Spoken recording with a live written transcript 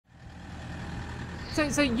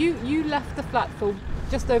So you left the flat for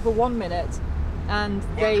just over 1 minute, and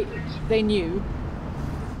they knew.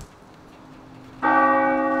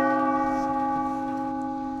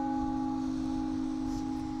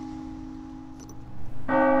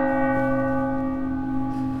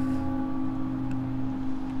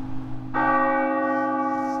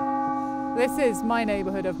 This is my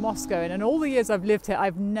neighbourhood of Moscow, and in all the years I've lived here,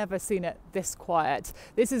 I've never seen it this quiet.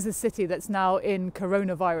 This is a city that's now in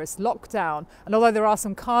coronavirus lockdown, and although there are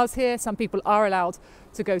some cars here, some people are allowed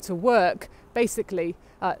to go to work. Basically,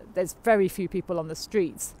 there's very few people on the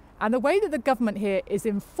streets. And the way that the government here is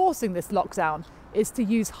enforcing this lockdown is to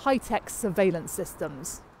use high-tech surveillance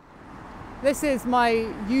systems. This is my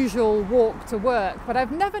usual walk to work, but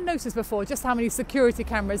I've never noticed before just how many security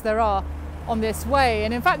cameras there are on this way.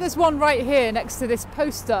 And in fact, there's one right here next to this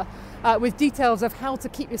poster with details of how to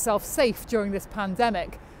keep yourself safe during this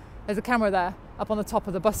pandemic. There's a camera there up on the top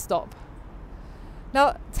of the bus stop.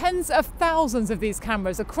 Now, tens of thousands of these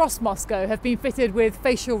cameras across Moscow have been fitted with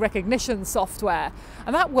facial recognition software,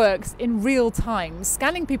 and that works in real time,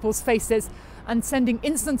 scanning people's faces and sending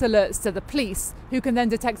instant alerts to the police, who can then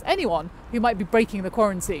detect anyone who might be breaking the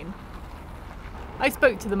quarantine. I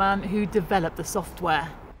spoke to the man who developed the software.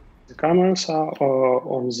 The cameras are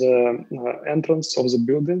on the entrance of the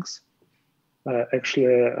buildings.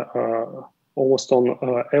 Almost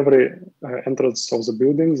on every entrance of the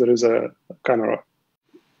building there is a camera.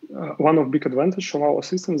 One of the big advantages of our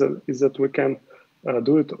system is that we can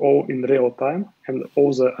do it all in real time, and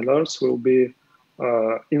all the alerts will be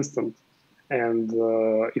instant. And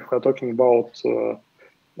if we're talking about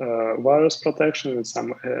virus protection and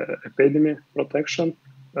some epidemic protection,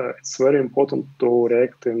 it's very important to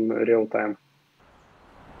react in real time.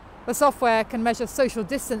 The software can measure social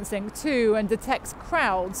distancing too and detects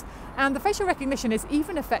crowds, and the facial recognition is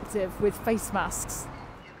even effective with face masks.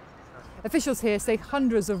 Officials here say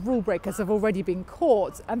hundreds of rule breakers have already been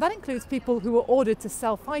caught, and that includes people who were ordered to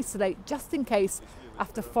self-isolate just in case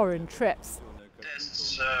after foreign trips.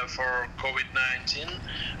 Tests for COVID-19.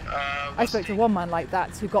 I spoke to one man like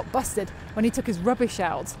that who got busted when he took his rubbish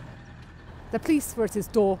out. The police were at his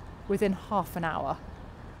door within half an hour.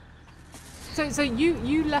 So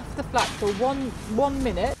you left the flat for one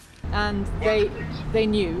minute, and they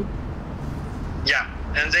knew. Yeah,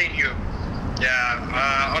 and they knew.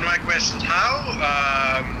 Yeah. On my question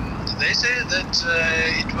how, they said that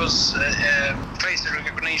it was a face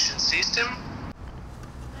recognition system.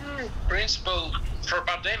 Principle for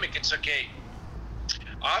pandemic, it's okay.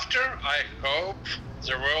 After, I hope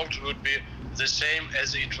the world would be the same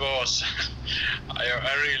as it was. I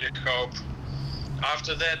really hope.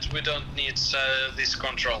 After that, we don't need this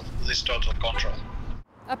control, this total control.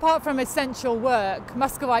 Apart from essential work,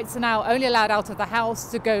 Muscovites are now only allowed out of the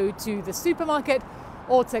house to go to the supermarket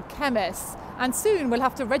or to chemists. And soon we'll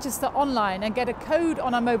have to register online and get a code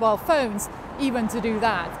on our mobile phones even to do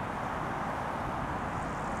that.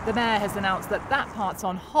 The mayor has announced that part's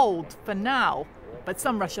on hold for now, but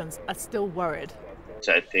some Russians are still worried.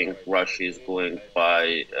 I think Russia is going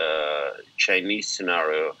by Chinese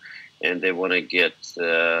scenario, and they want to get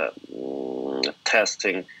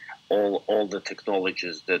testing all the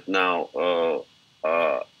technologies that now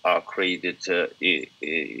are created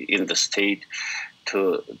in the state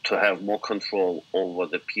to have more control over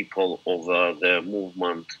the people, over their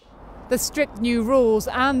movement. The strict new rules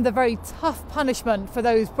and the very tough punishment for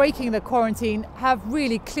those breaking the quarantine have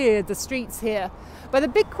really cleared the streets here. But the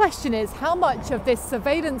big question is how much of this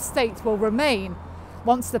surveillance state will remain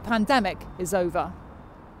once the pandemic is over.